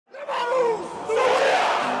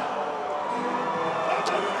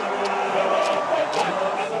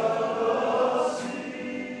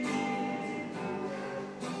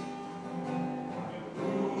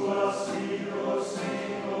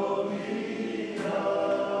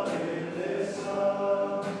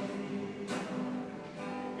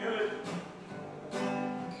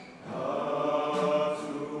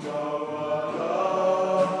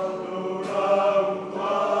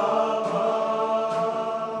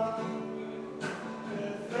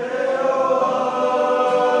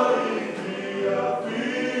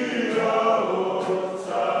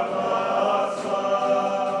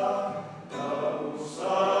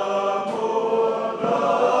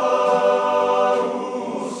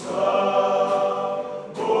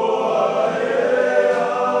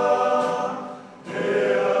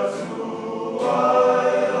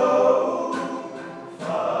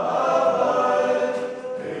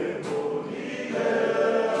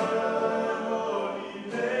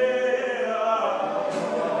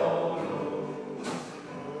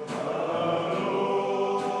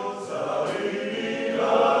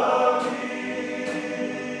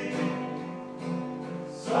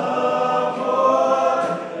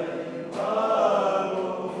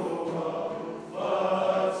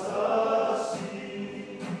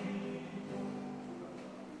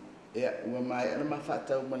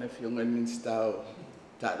whātau mana whiunga Minstau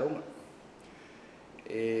Tāronga.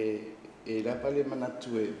 E rapa le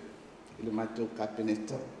manatu e le mātou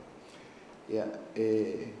kāpeneta. Ia,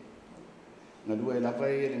 ngā rua e rapa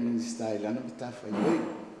e le Minstau Ioane Mataafa i oi.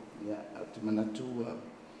 Ia, au te manatu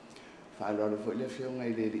whaalora fo le whiunga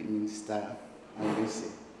i le ri Minstau a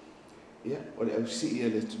lese. Ia, o le au si ia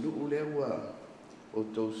le tulu u le ua o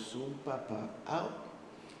tau su papa au.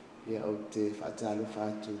 Ia, o te whaatalo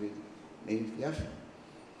whāturi nei fiafi.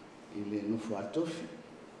 I le nufu atofi.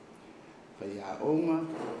 Whai a onga.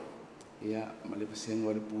 Ia, ma le pasenga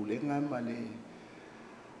o le pūlenga, ma le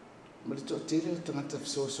tōtele o tangata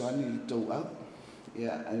whsoasoani i Tuaau.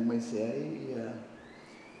 Ia, ai mai se ai, ia,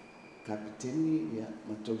 kapiteni, ia,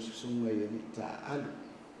 ma tau susunga ia ni tā alu.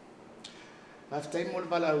 Whaftai mo le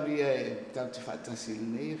wala auria e tau te whaatasi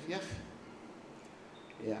nei e fiafi.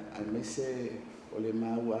 Ia, ai mai se o le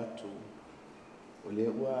mau atu, o le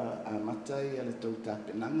ua a matai a le tau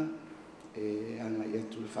tāpenanga, e anga i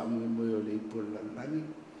atu le whaamui moe o le ipola langi.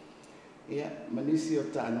 Ia, manisi o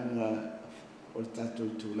tānanga o le tātou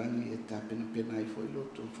tūlangi e tāpena pena i fwoi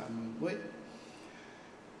loto whaamui moe.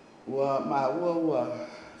 Ua ua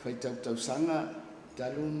whaitautau sanga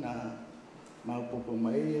talu na maupopo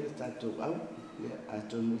mai e le tātou au, ia a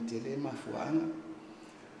tonu i te le mafuanga.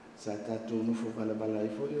 Sa tātou nufo balabala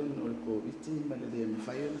i fwoi o no le kōwiti, ma le le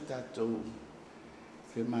mawhai o le tātou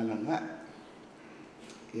whemalanga.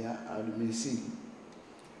 Ia, au le mesi.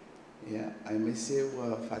 Ia, ai mese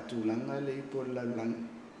ua whatūlanga le ipo laulangi.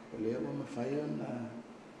 O le ua mawhai o na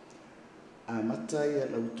a matai a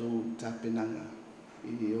lautou tāpenanga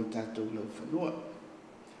i o tātou lau whanua.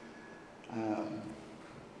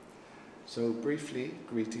 So briefly,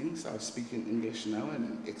 greetings. I'll speak in English now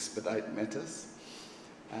and expedite matters.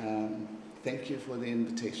 Thank you for the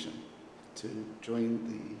invitation to join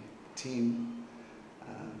the team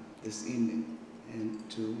this evening and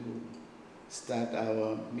to start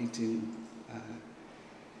our meeting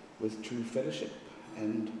with true fellowship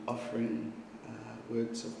and offering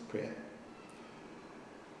words of prayer.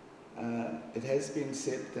 It has been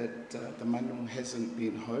said that the Manu hasn't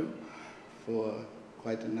been home for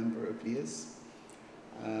quite a number of years.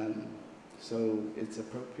 So it's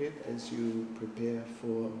appropriate as you prepare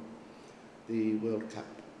for the World Cup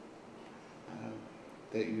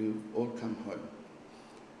that you all come home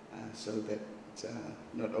so that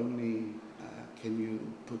not only can you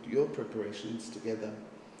put your preparations together,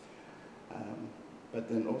 but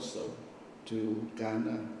then also to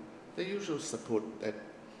garner the usual support that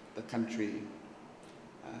the country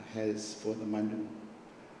has for the Manu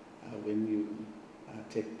when you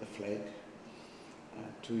take the flag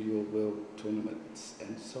to your world tournaments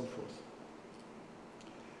and so forth.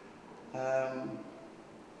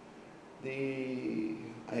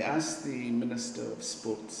 I asked the Minister of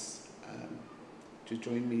Sports to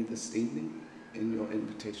join me this evening in your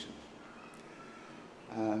invitation.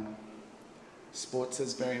 Sports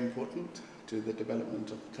is very important to the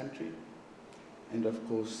development of the country, and of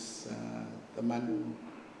course the Manu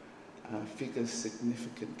figures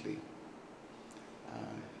significantly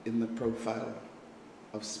in the profile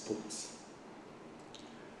of sports.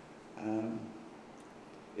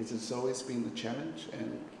 It has always been a challenge,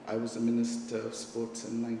 and I was a Minister of Sports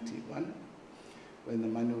in '91 when the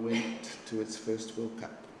Manu went to its first World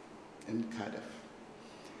Cup in Cardiff.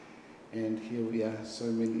 And here we are so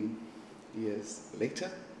many years later,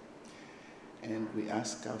 and we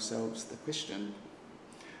ask ourselves the question,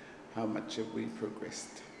 how much have we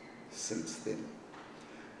progressed since then?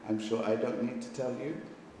 I'm sure I don't need to tell you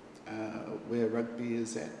where rugby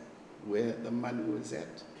is at, where the Manu is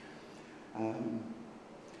at.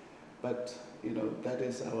 But, you know, that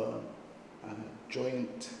is our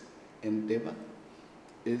joint endeavor,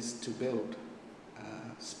 is to build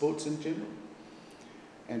sports in general,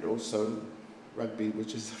 and also rugby,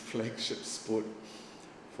 which is a flagship sport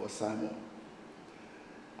for Samoa.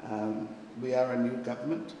 We are a new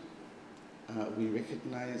government. We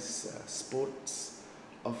recognize sports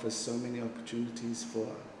offers so many opportunities for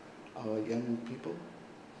our young people,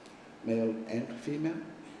 male and female.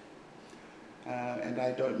 And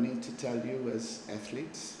I don't need to tell you as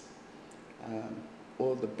athletes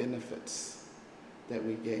all the benefits that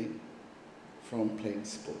we gain from playing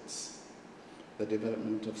sports. The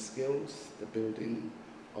development of skills, the building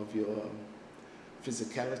of your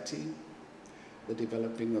physicality, the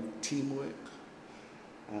developing of teamwork,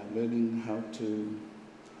 learning how to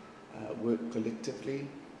work collectively,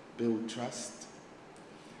 build trust.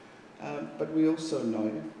 But we also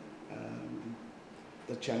know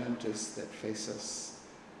the challenges that face us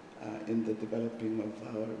in the developing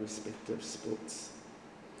of our respective sports.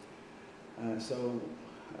 So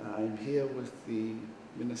I'm here with the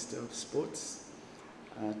Minister of Sports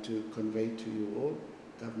to convey to you all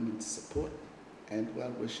government support and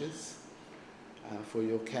well wishes for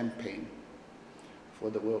your campaign for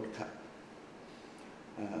the World Cup.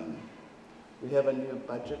 We have a new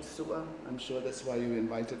budget, Seuula. I'm sure that's why you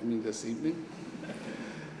invited me this evening.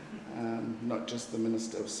 Not just the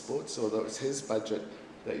Minister of Sports, although it's his budget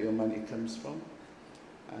that your money comes from,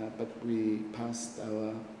 but we passed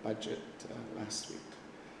our budget last week.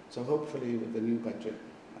 So hopefully with the new budget,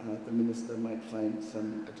 the Minister might find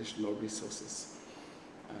some additional resources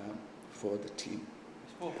for the team.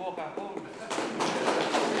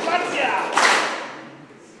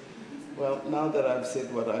 Well, now that I've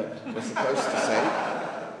said what I was supposed to say,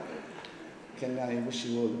 can I wish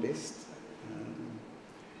you all the best?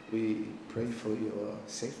 We pray for your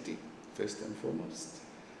safety, first and foremost,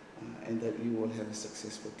 and that you will have a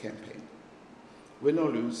successful campaign. Win or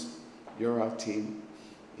lose, you're our team.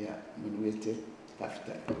 Yeah, Manuete,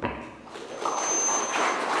 Pafta.